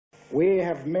we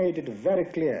have made it very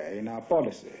clear in our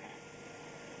policy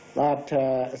that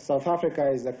South Africa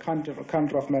is a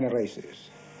country of many races.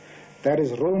 There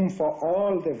is room for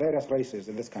all the various races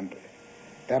in this country.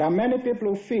 There are many people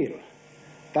who feel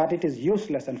that it is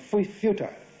useless and futile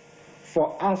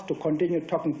for us to continue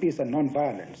talking peace and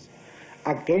non-violence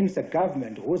against a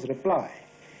government whose reply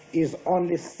is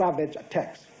only savage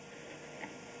attacks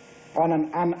on an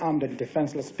unarmed and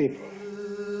defenseless people.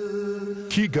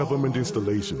 Key government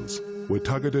installations were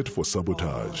targeted for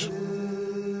sabotage.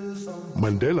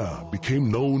 Mandela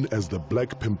became known as the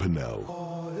Black Pimpernel.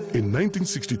 In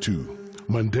 1962,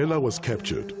 Mandela was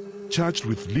captured, charged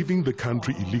with leaving the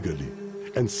country illegally,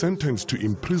 and sentenced to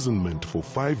imprisonment for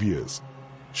 5 years.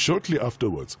 Shortly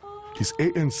afterwards, his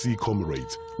ANC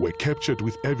comrades were captured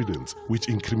with evidence which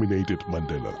incriminated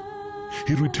Mandela.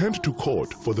 He returned to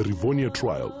court for the Rivonia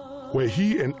trial, where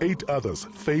he and 8 others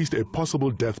faced a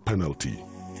possible death penalty.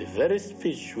 The very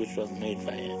speech which was made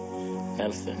by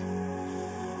Nelson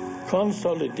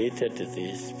consolidated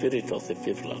the spirit of the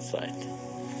people outside,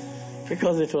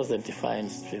 because it was a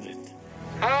defiant spirit.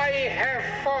 I have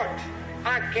fought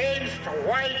against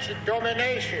white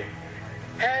domination,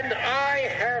 and I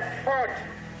have fought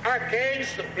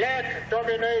against black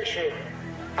domination.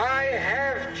 I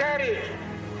have cherished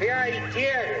the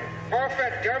idea of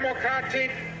a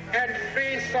democratic and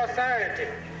free society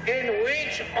in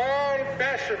which all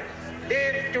nations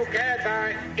live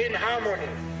together in harmony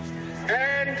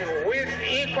and with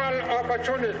equal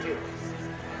opportunity.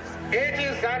 It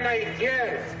is an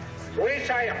ideal which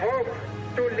I hope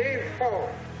to live for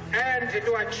and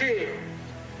to achieve.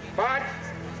 But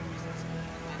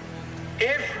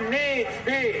if needs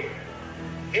be,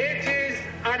 it is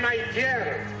an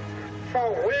ideal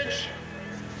for which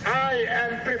I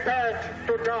am prepared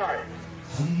to die.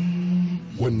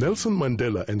 When Nelson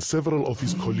Mandela and several of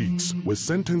his colleagues were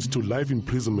sentenced to life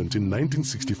imprisonment in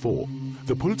 1964,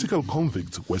 the political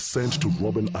convicts were sent to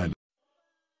Robben Island.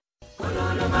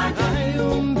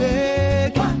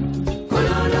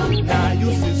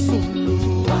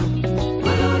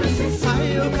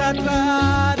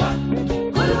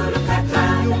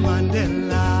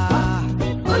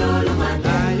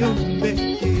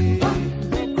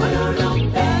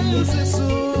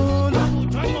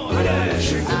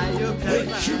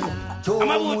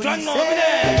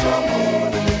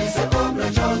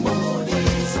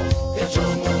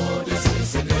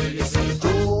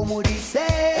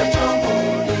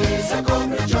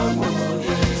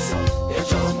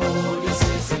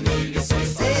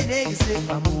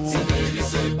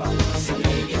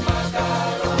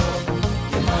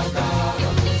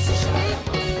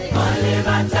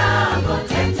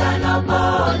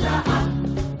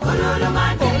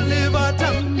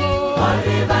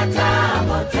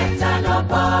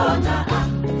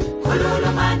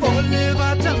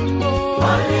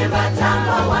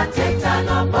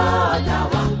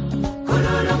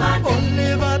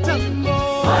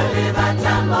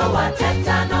 Tambo,